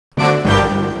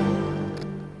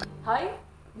Hi,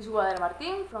 this is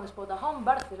Martin from Spotahome,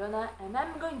 Barcelona, and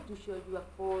I'm going to show you a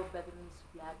 4-bedroom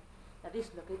flat that is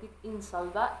located in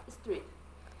Salva Street.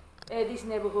 This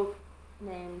neighborhood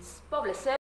names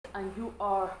Poble-sec, and you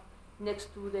are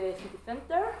next to the city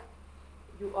center.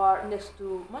 You are next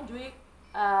to Montjuic.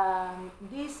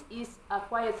 This is a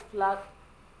quiet flat,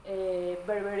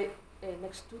 very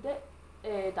next to the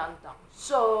downtown.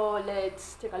 So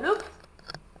let's take a look.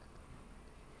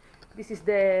 This is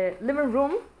the living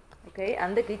room, okay,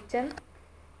 and the kitchen.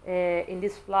 In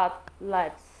this flat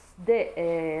lives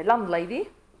the landlady.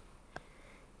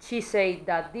 She said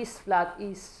that this flat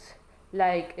is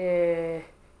like her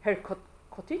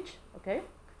cottage, okay.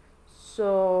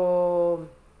 So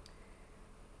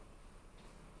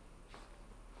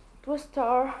to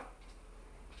start,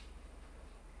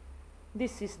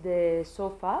 this is the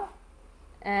sofa,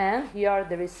 and here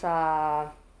there is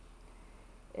a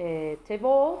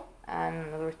table and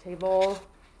another table.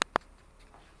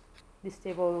 This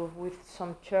table with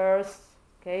some chairs.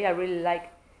 Okay, I really like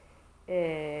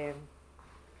the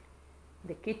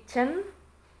kitchen,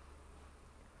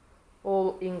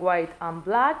 all in white and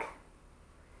black.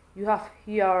 You have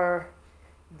here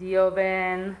the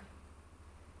oven,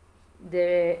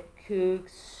 the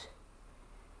cooks,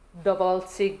 double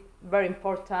sink, very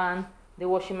important, the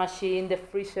washing machine, the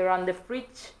freezer and the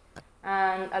fridge,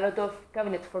 and a lot of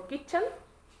cabinets for kitchen,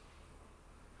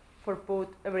 for put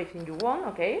everything you want,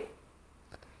 okay?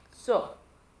 So,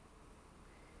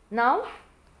 now,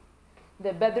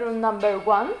 the bedroom number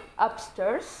 1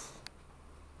 upstairs.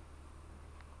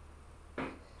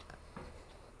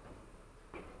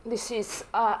 This is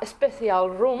a special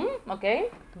room,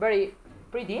 okay? Very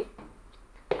pretty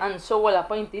and so well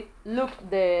appointed. Look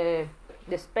the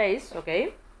space,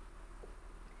 okay?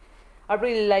 I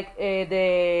really like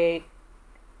the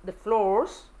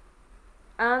floors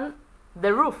and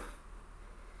the roof.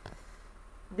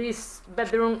 This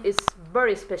bedroom is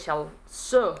very special.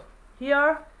 So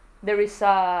here there is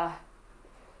a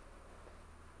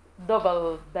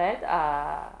double bed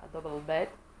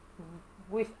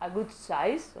with a good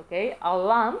size, okay, a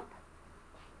lamp,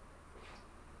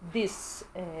 this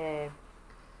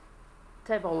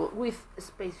table with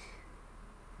space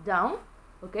down,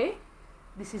 okay.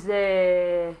 This is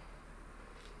the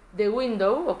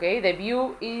window, okay. The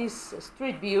view is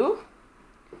street view,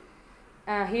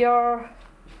 and here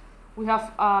we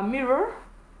have a mirror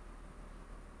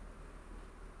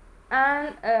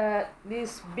and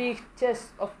this big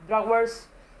chest of drawers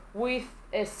with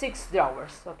 6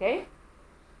 drawers, okay.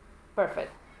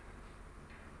 Perfect.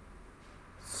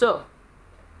 So,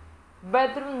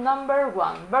 bedroom number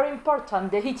 1, very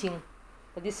important, the heating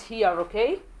that is here,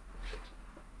 okay.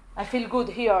 I feel good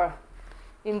here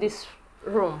in this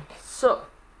room. So,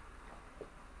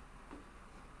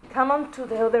 come on to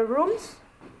the other rooms.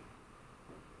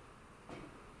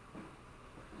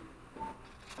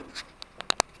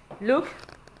 Look,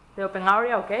 the open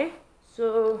area, okay.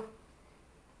 So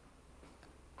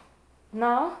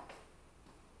now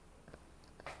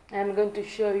I'm going to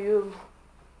show you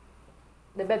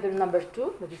the bedroom number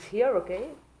 2 that is here, okay.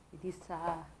 It is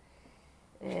a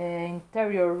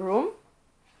interior room.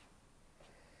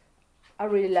 I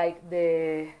really like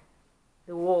the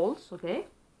walls, okay.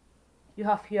 You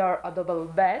have here a double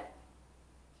bed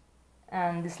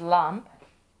and this lamp,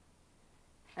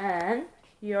 and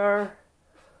here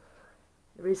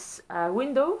there is a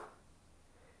window.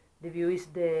 The view is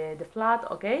the flat,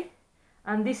 okay.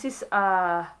 And this is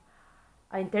a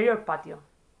interior patio.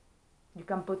 You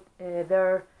can put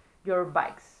there your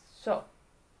bikes. So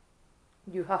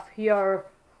you have here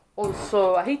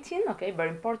also a heating, okay, very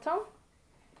important.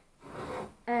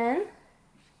 And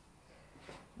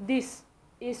this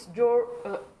is your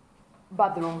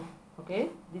bathroom, okay.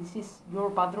 This is your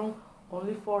bathroom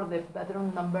only for the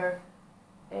bedroom number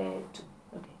 2.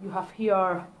 Okay, you have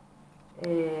here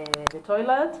the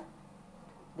toilet,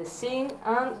 the sink,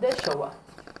 and the shower.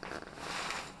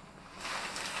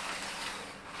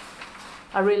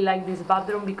 I really like this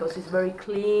bathroom because it's very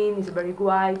clean, it's very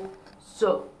white.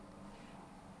 So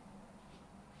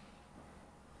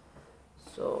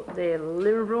the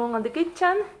living room and the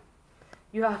kitchen.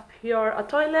 You have here a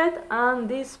toilet and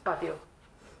this patio.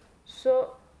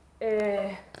 So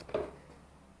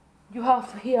you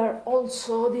have here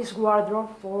also this wardrobe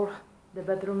for the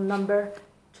bedroom number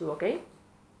 2, okay.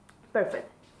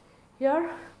 Perfect. Here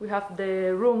we have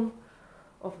the room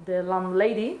of the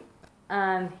landlady,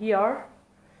 and here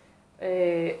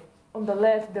on the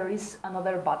left there is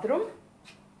another bathroom.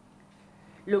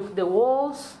 Look the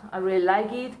walls, I really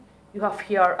like it. You have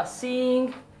here a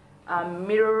sink, a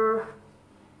mirror,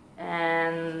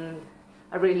 and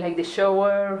I really like the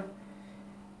shower.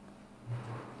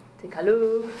 Take a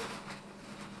look.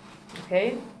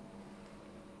 Okay.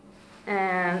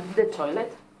 And the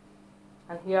toilet.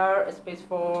 And here a space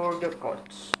for your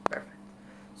coats. Perfect.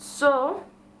 So,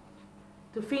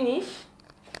 to finish,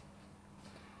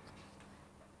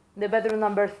 the bedroom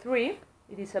number 3,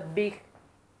 it is a big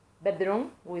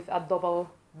bedroom with a double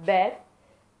bed.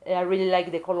 I really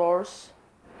like the colors.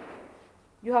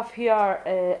 You have here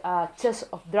a chest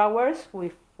of drawers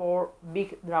with 4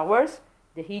 big drawers.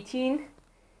 The heating,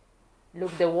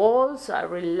 look the walls, I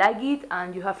really like it.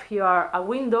 And you have here a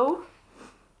window.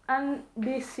 And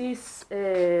this is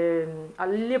a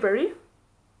library.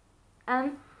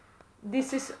 And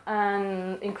this is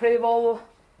an incredible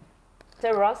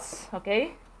terrace,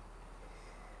 okay?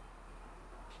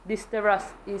 This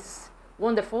terrace is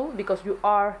wonderful because you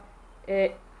are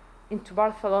into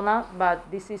Barcelona, but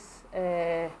this is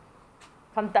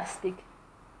fantastic.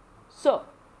 So,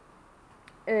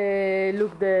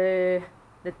 look the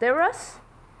terrace.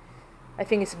 I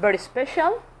think it's very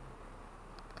special.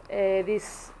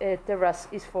 This terrace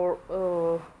is for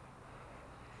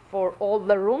all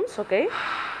the rooms, okay?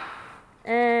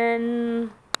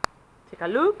 And take a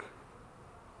look.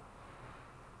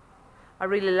 I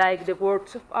really like the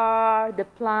works of art, the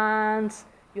plants.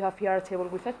 You have here a table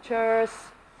with chairs.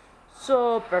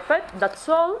 So perfect, that's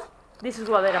all. This is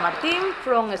Guadera Martín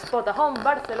from Spotahome,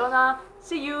 Barcelona.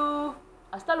 See you.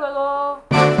 Hasta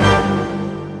luego.